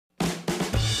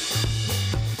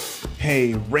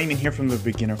Hey, Raymond here from the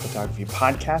Beginner Photography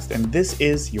Podcast, and this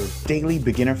is your daily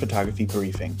beginner photography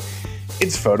briefing.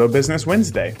 It's Photo Business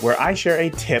Wednesday, where I share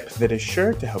a tip that is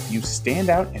sure to help you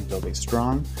stand out and build a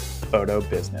strong photo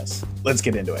business. Let's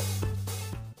get into it.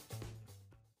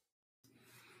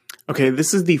 Okay,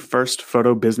 this is the first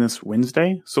Photo Business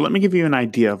Wednesday, so let me give you an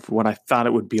idea of what I thought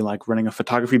it would be like running a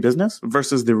photography business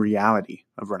versus the reality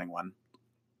of running one.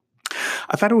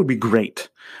 I thought it would be great.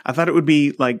 I thought it would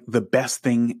be like the best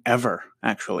thing ever,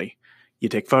 actually. You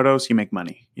take photos, you make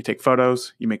money. You take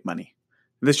photos, you make money.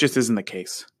 This just isn't the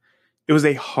case. It was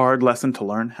a hard lesson to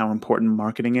learn how important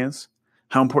marketing is,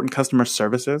 how important customer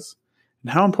service is,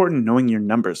 and how important knowing your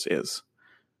numbers is.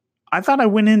 I thought I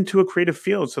went into a creative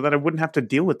field so that I wouldn't have to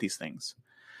deal with these things.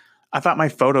 I thought my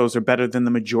photos are better than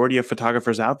the majority of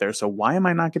photographers out there, so why am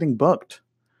I not getting booked?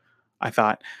 I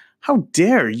thought, how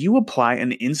dare you apply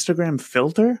an Instagram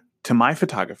filter to my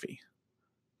photography?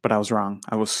 But I was wrong.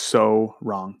 I was so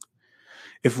wrong.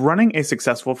 If running a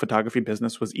successful photography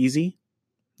business was easy,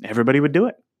 everybody would do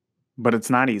it. But it's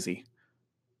not easy.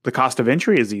 The cost of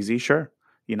entry is easy, sure.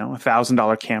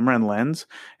 $1,000 camera and lens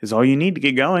is all you need to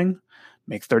get going.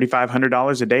 Make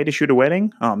 $3,500 a day to shoot a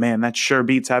wedding? Oh man, that sure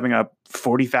beats having a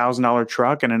 $40,000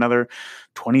 truck and another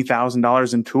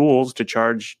 $20,000 in tools to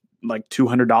charge like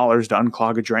 $200 to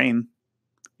unclog a drain.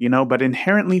 But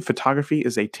inherently, photography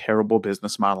is a terrible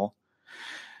business model,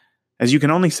 as you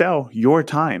can only sell your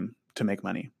time to make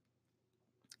money.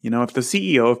 If the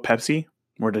CEO of Pepsi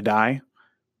were to die,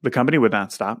 the company would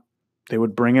not stop. They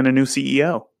would bring in a new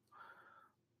CEO.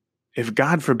 If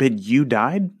God forbid you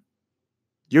died,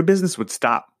 your business would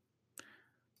stop.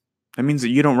 That means that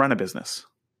you don't run a business.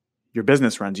 Your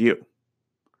business runs you.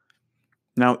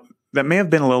 Now, that may have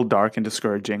been a little dark and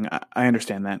discouraging. I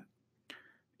understand that.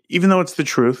 Even though it's the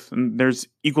truth, and there's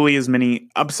equally as many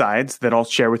upsides that I'll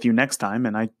share with you next time,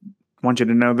 and I want you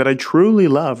to know that I truly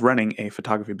love running a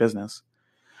photography business.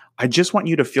 I just want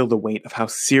you to feel the weight of how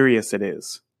serious it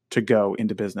is to go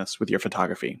into business with your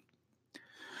photography.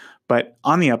 But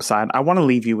on the upside, I want to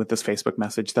leave you with this Facebook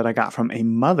message that I got from a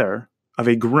mother of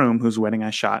a groom whose wedding I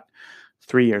shot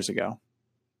 3 years ago.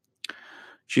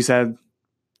 She said,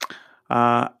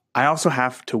 I also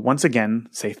have to once again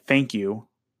say thank you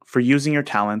for using your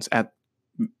talents at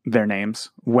their name's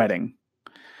wedding.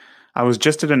 I was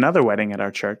just at another wedding at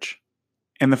our church,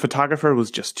 and the photographer was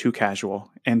just too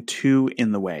casual and too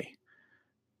in the way.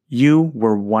 You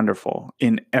were wonderful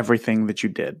in everything that you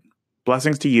did.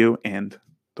 Blessings to you and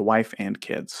the wife and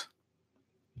kids.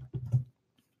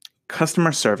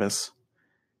 Customer service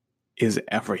is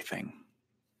everything.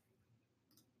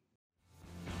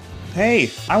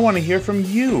 Hey, I want to hear from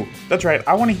you. That's right.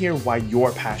 I want to hear why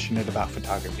you're passionate about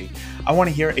photography. I want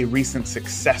to hear a recent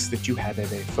success that you had at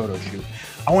a photo shoot.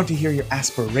 I want to hear your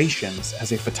aspirations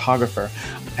as a photographer.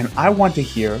 And I want to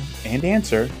hear and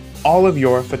answer all of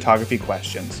your photography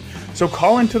questions. So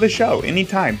call into the show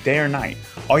anytime, day or night.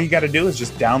 All you got to do is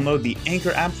just download the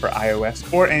Anchor app for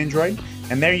iOS or Android.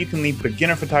 And there you can leave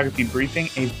Beginner Photography Briefing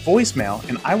a voicemail,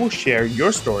 and I will share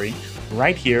your story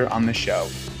right here on the show.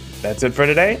 That's it for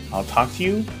today. I'll talk to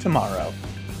you tomorrow.